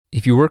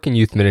If you work in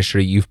youth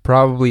ministry, you've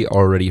probably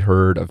already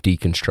heard of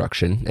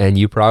deconstruction, and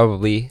you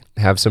probably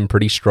have some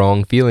pretty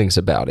strong feelings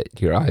about it.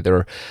 You're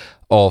either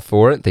all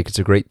for it, think it's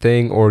a great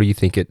thing, or you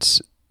think it's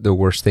the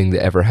worst thing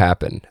that ever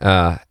happened.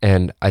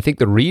 And I think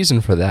the reason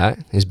for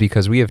that is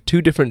because we have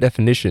two different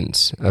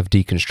definitions of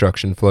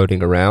deconstruction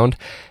floating around,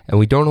 and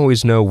we don't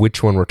always know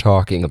which one we're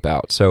talking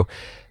about. So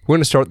we're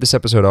going to start this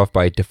episode off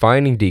by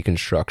defining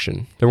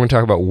deconstruction. Then we're going to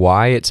talk about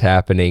why it's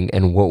happening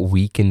and what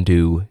we can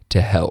do to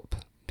help.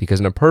 Because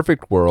in a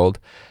perfect world,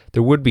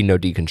 there would be no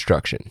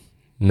deconstruction,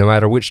 no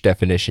matter which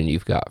definition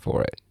you've got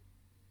for it.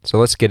 So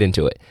let's get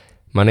into it.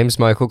 My name is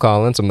Michael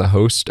Collins. I'm the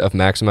host of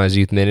Maximize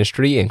Youth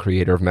Ministry and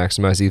creator of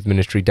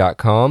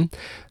MaximizeYouthMinistry.com,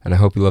 and I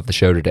hope you love the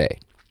show today.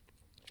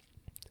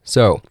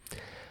 So,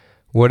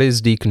 what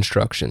is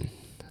deconstruction?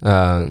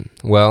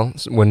 Well,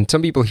 when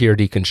some people hear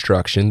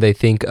deconstruction, they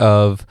think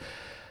of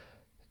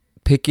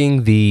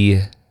picking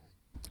the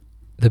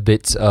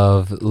bits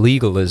of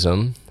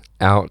legalism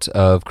out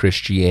of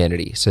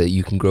Christianity so that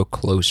you can grow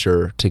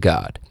closer to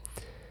God.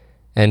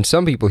 And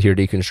some people hear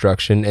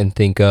deconstruction and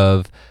think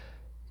of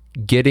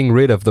getting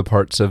rid of the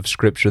parts of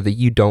Scripture that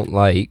you don't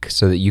like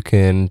so that you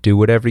can do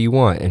whatever you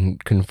want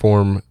and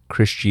conform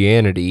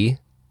Christianity,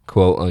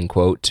 quote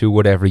unquote, to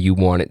whatever you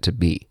want it to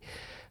be.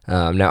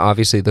 Now,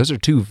 obviously, those are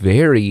two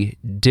very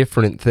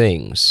different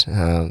things,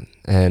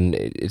 and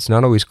it's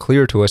not always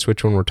clear to us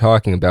which one we're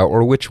talking about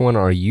or which one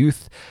our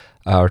youth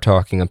are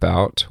talking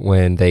about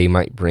when they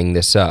might bring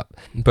this up.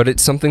 But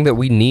it's something that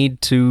we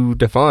need to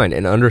define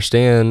and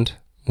understand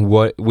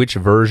which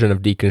version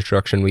of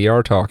deconstruction we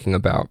are talking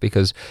about,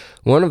 because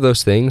one of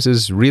those things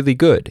is really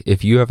good.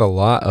 If you have a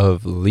lot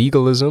of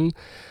legalism,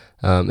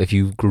 if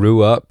you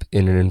grew up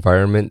in an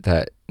environment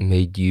that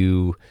made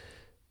you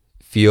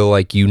feel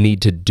like you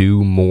need to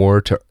do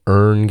more to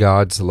earn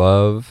God's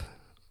love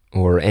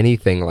or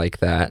anything like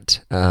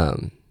that,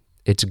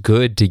 it's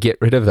good to get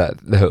rid of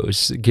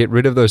get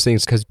rid of those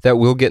things, because that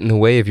will get in the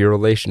way of your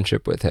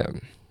relationship with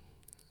Him,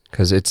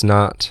 because it's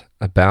not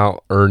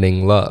about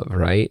earning love,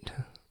 right?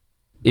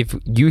 If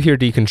you hear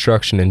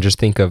deconstruction and just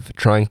think of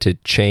trying to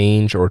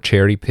change or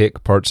cherry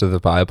pick parts of the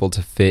Bible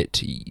to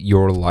fit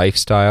your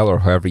lifestyle or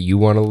however you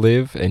want to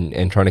live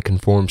and trying to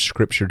conform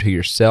Scripture to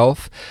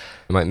yourself,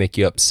 it might make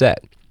you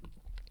upset.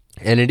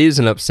 And it is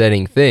an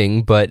upsetting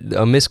thing, but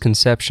a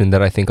misconception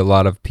that I think a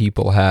lot of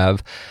people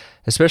have,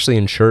 especially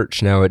in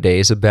church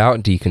nowadays,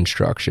 about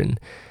deconstruction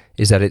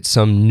is that it's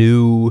some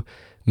new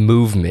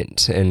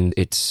movement and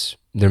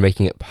they're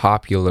making it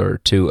popular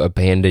to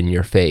abandon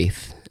your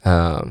faith.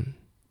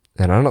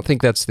 And I don't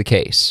think that's the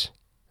case.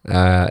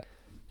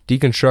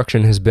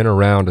 Deconstruction has been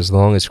around as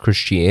long as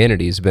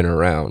Christianity has been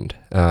around.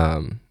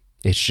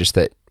 It's just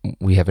that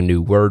we have a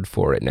new word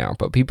for it now,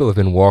 but people have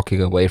been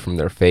walking away from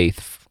their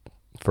faith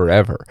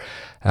forever.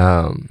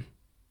 And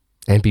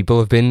people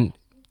have been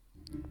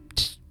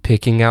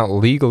picking out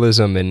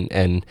legalism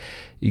and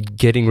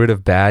getting rid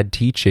of bad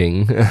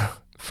teaching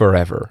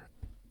forever.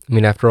 I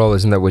mean, after all,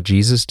 isn't that what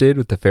Jesus did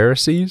with the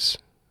Pharisees?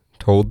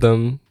 Called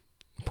them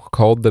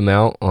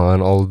out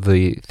on all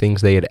the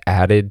things they had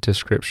added to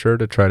Scripture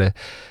to try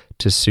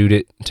to suit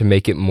it, to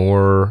make it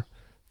more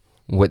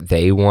what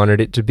they wanted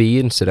it to be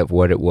instead of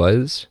what it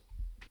was.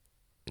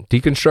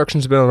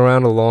 Deconstruction's been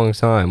around a long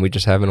time. We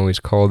just haven't always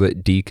called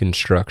it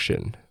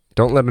deconstruction.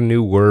 Don't let a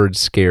new word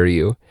scare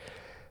you.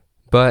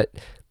 But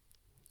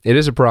it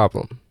is a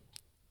problem.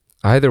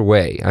 Either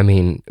way, I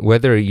mean,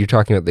 whether you're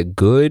talking about the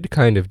good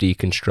kind of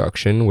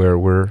deconstruction where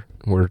we're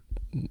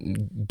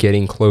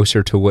getting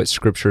closer to what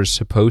Scripture is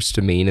supposed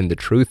to mean and the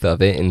truth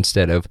of it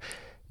instead of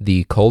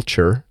the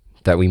culture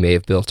that we may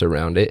have built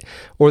around it,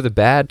 or the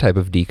bad type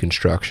of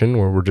deconstruction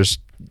where we're just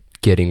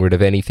getting rid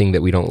of anything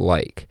that we don't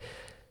like.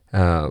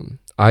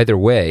 Either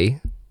way,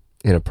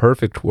 in a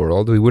perfect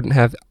world, we wouldn't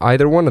have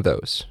either one of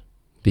those,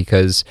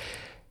 because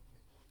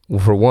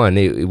for one,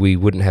 we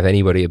wouldn't have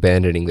anybody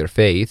abandoning their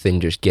faith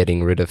and just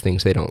getting rid of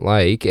things they don't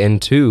like,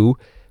 and two,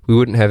 we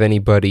wouldn't have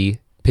anybody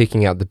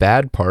picking out the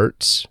bad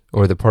parts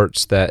or the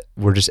parts that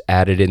were just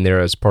added in there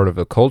as part of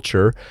a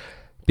culture,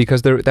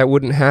 because that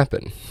wouldn't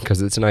happen,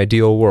 because it's an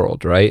ideal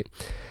world, right?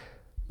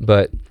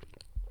 But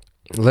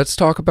let's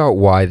talk about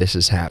why this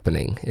is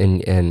happening,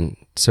 and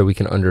so we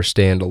can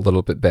understand a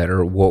little bit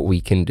better what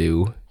we can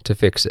do to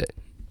fix it.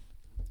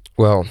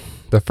 Well,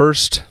 the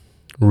first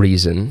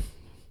reason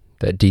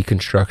that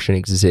deconstruction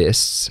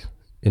exists,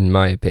 in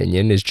my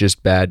opinion, is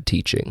just bad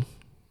teaching.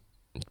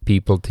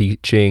 People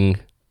teaching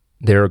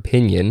their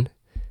opinion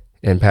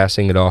and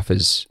passing it off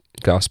as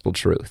gospel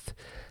truth.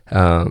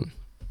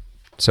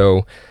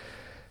 So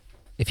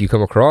if you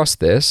come across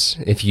this,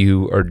 if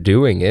you are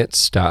doing it,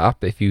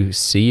 stop. If you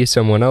see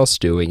someone else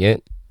doing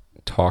it,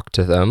 talk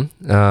to them.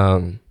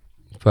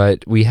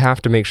 But we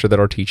have to make sure that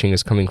our teaching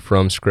is coming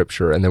from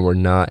Scripture and that we're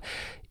not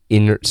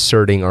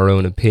inserting our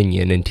own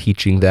opinion and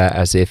teaching that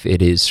as if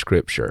it is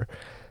Scripture.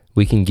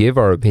 We can give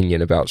our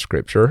opinion about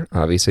Scripture.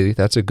 Obviously,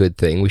 that's a good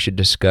thing. We should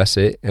discuss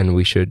it, and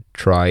we should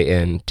try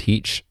and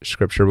teach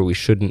Scripture, but we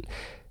shouldn't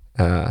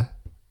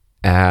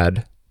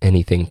add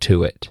anything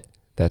to it.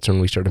 That's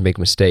when we start to make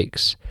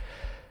mistakes.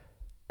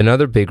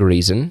 Another big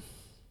reason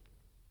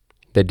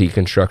that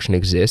deconstruction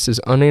exists is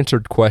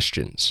unanswered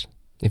questions.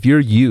 If your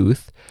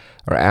youth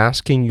are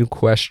asking you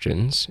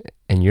questions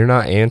and you're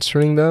not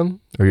answering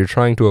them, or you're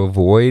trying to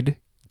avoid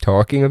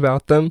talking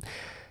about them,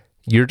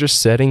 you're just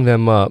setting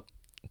them up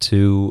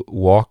to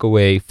walk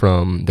away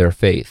from their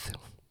faith.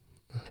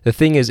 The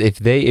thing is, if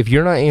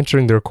you're not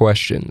answering their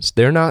questions,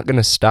 they're not going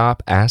to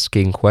stop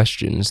asking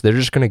questions. They're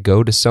just going to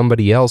go to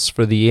somebody else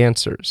for the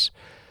answers.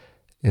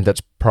 And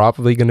that's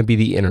probably going to be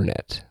the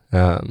internet.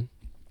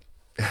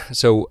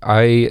 So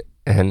I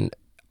and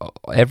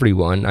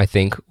everyone, I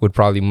think, would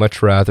probably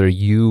much rather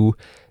you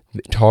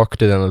talk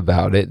to them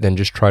about it than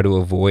just try to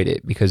avoid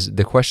it, because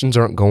the questions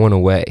aren't going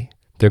away.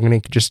 They're going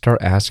to just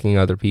start asking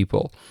other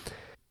people.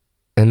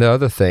 And the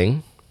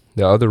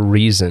other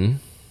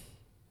reason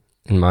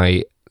in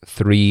my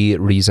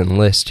 3-reason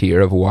list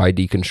here of why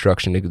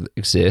deconstruction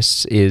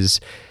exists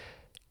is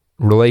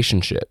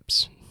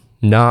relationships,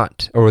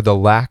 or the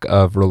lack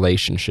of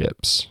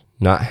relationships,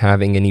 not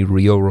having any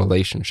real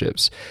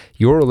relationships.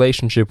 Your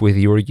relationship with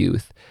your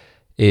youth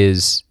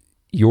is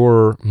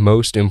your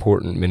most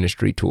important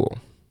ministry tool.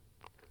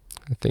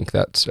 I think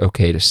that's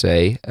okay to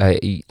say.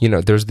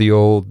 There's the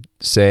old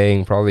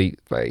saying, probably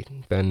by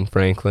Ben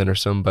Franklin or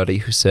somebody,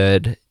 who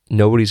said,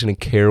 nobody's going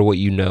to care what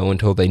you know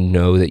until they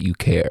know that you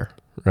care,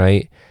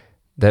 right?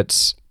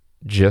 That's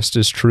just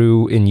as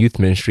true in youth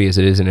ministry as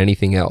it is in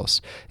anything else.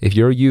 If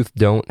your youth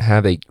don't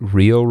have a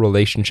real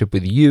relationship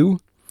with you,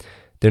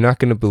 they're not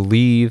going to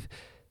believe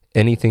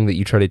anything that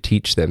you try to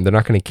teach them. They're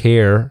not going to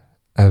care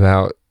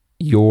about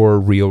your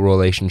real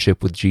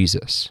relationship with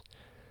Jesus.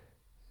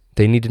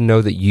 They need to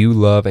know that you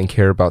love and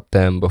care about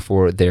them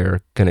before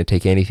they're going to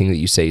take anything that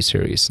you say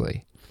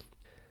seriously.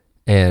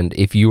 And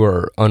if you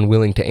are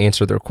unwilling to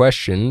answer their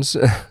questions,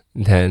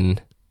 then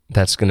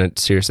that's going to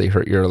seriously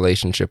hurt your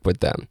relationship with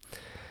them.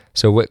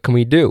 So what can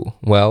we do?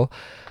 Well,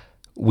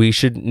 we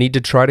need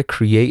to try to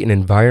create an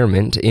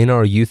environment in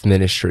our youth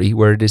ministry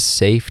where it is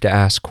safe to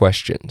ask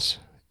questions.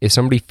 If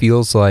somebody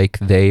feels like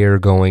they are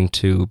going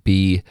to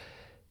be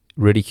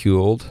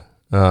ridiculed,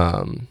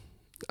 not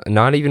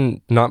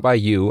by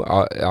you,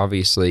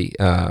 obviously,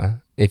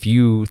 if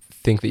you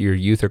think that your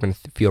youth are going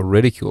to feel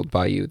ridiculed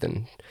by you,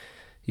 then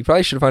you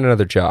probably should find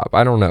another job.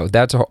 I don't know.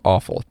 That's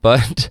awful.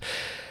 But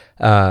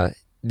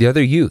the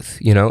other youth,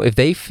 if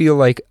they feel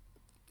like,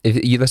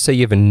 let's say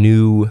you have a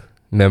new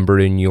member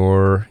in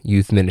your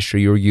youth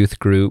ministry, your youth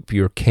group,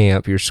 your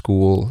camp, your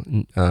school,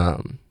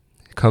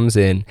 comes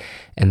in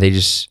and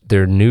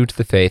they're new to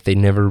the faith. They've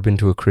never been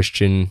to a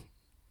Christian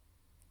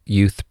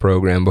youth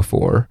program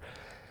before,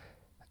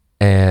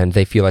 and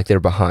they feel like they're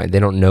behind. They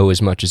don't know as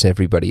much as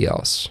everybody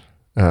else.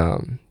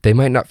 They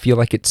might not feel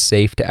like it's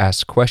safe to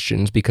ask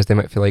questions because they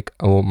might feel like,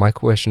 oh, my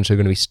questions are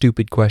going to be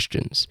stupid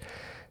questions.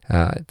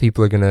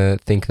 People are going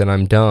to think that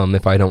I'm dumb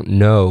if I don't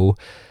know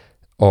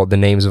all the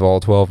names of all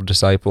 12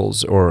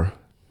 disciples or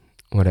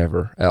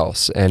whatever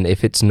else. And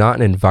if it's not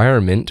an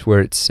environment where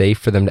it's safe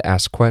for them to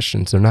ask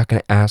questions, they're not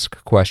going to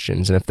ask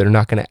questions. And if they're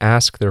not going to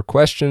ask their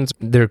questions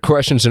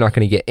are not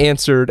going to get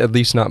answered, at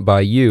least not by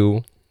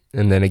you.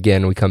 And then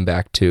again, we come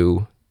back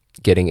to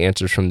getting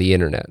answers from the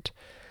internet.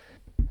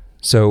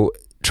 So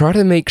try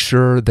to make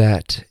sure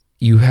that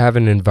you have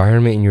an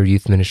environment in your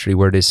youth ministry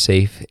where it is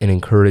safe and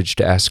encouraged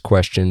to ask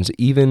questions,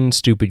 even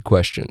stupid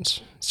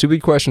questions.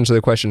 Stupid questions are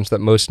the questions that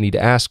most need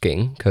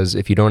asking, because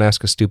if you don't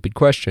ask a stupid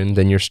question,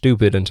 then you're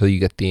stupid until you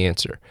get the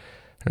answer,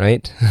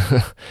 right?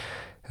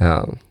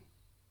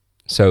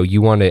 So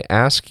you want to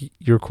ask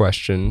your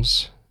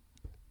questions,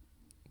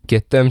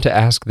 get them to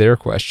ask their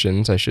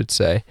questions, I should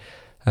say,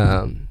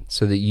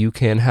 so that you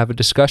can have a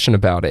discussion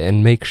about it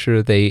and make sure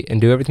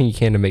and do everything you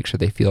can to make sure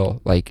they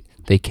feel like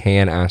they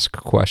can ask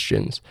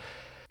questions.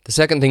 The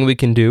second thing we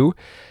can do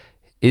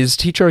is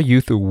teach our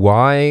youth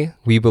why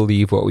we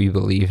believe what we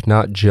believe,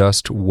 not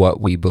just what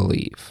we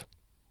believe.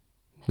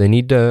 They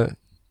need to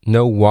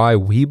know why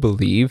we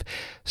believe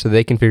so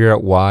they can figure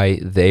out why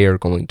they are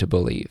going to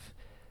believe.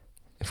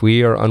 If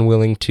we are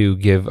unwilling to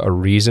give a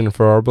reason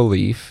for our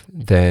belief,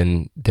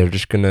 then they're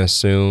just going to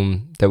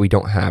assume that we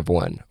don't have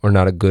one or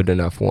not a good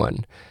enough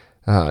one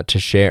to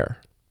share,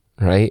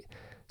 right?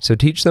 So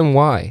teach them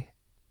why.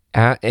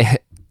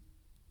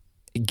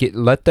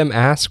 Let them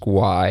ask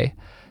why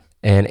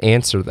and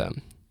answer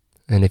them.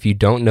 And if you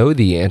don't know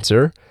the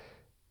answer,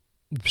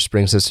 this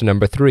brings us to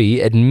number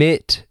 3,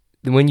 admit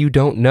when you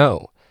don't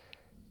know.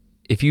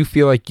 If you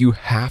feel like you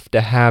have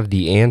to have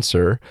the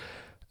answer,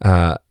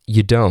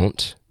 you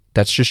don't.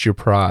 That's just your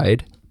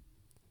pride,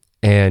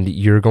 and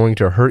you're going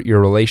to hurt your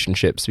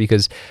relationships,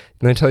 because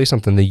I'm going to tell you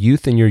something, the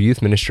youth in your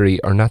youth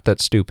ministry are not that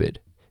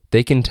stupid.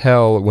 They can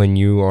tell when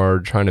you are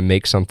trying to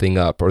make something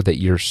up or that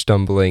you're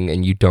stumbling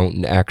and you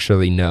don't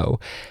actually know.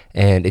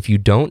 And if you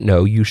don't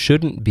know, you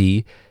shouldn't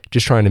be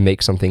just trying to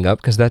make something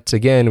up, because that's,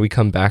 again, we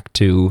come back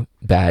to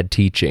bad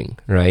teaching,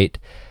 right?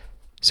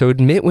 So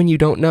admit when you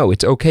don't know.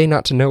 It's okay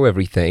not to know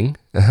everything.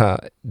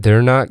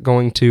 They're not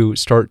going to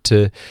start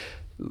to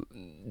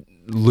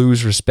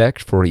lose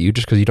respect for you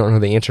just because you don't know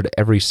the answer to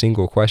every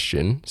single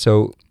question.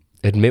 So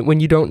admit when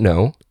you don't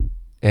know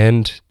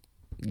and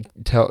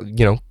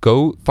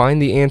go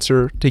find the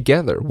answer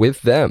together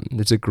with them.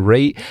 It's a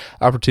great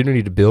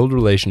opportunity to build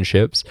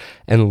relationships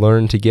and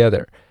learn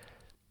together.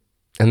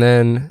 And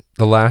then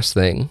the last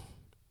thing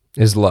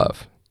is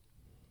love.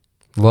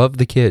 Love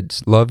the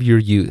kids, love your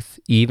youth,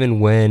 even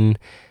when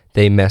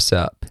they mess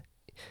up.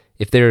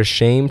 If they're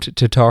ashamed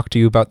to talk to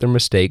you about their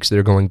mistakes,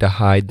 they're going to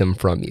hide them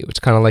from you. It's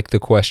kind of like the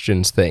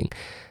questions thing.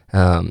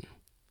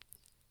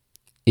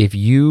 If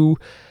your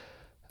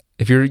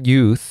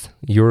youth,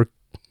 your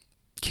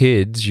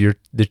kids,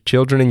 the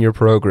children in your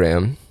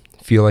program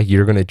feel like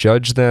you're going to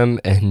judge them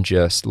and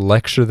just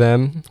lecture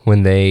them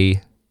when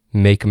they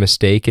make a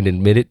mistake and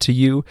admit it to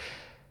you,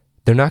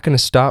 they're not going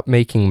to stop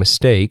making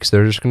mistakes.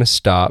 They're just going to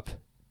stop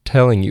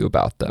telling you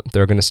about them.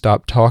 They're going to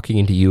stop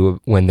talking to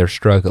you when they're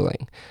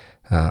struggling.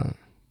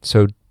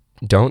 So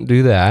don't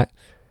do that.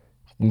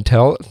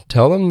 Tell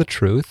them the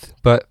truth,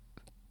 but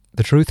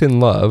the truth in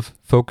love,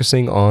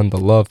 focusing on the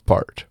love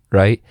part,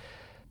 right?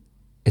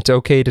 It's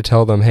okay to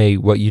tell them, hey,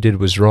 what you did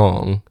was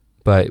wrong,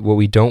 but what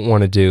we don't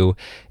want to do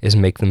is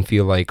make them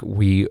feel like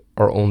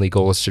our only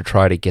goal is to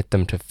try to get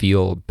them to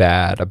feel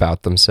bad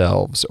about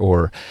themselves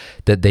or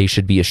that they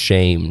should be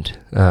ashamed.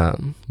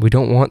 We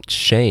don't want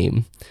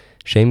shame.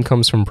 Shame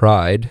comes from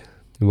pride.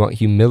 We want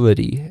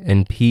humility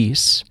and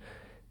peace,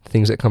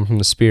 things that come from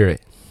the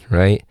Spirit,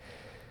 right?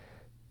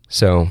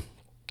 So,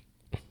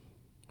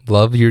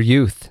 love your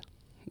youth.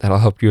 That'll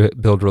help you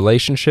build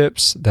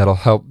relationships. That'll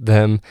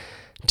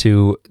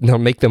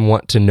make them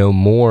want to know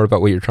more about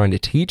what you're trying to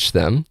teach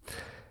them.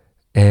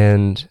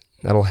 And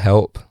that'll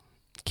help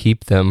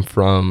keep them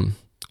from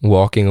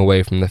walking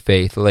away from the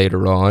faith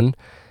later on.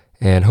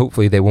 And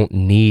hopefully they won't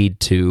need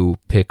to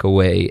pick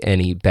away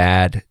any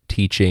bad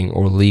teaching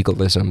or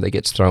legalism that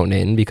gets thrown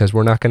in, because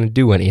we're not going to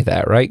do any of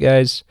that, right,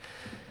 guys?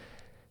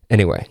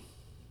 Anyway,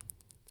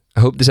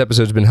 I hope this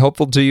episode's been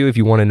helpful to you. If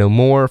you want to know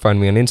more,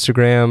 find me on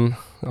Instagram,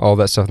 all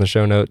that stuff in the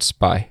show notes.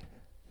 Bye.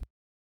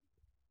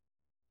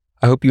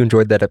 I hope you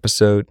enjoyed that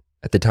episode.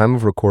 At the time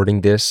of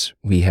recording this,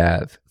 we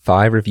have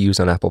 5 reviews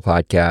on Apple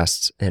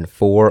Podcasts and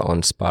 4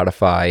 on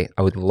Spotify.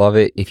 I would love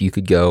it if you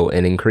could go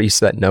and increase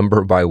that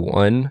number by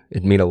 1.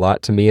 It'd mean a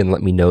lot to me and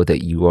let me know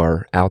that you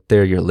are out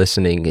there, you're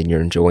listening, and you're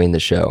enjoying the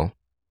show.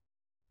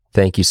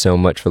 Thank you so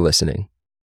much for listening.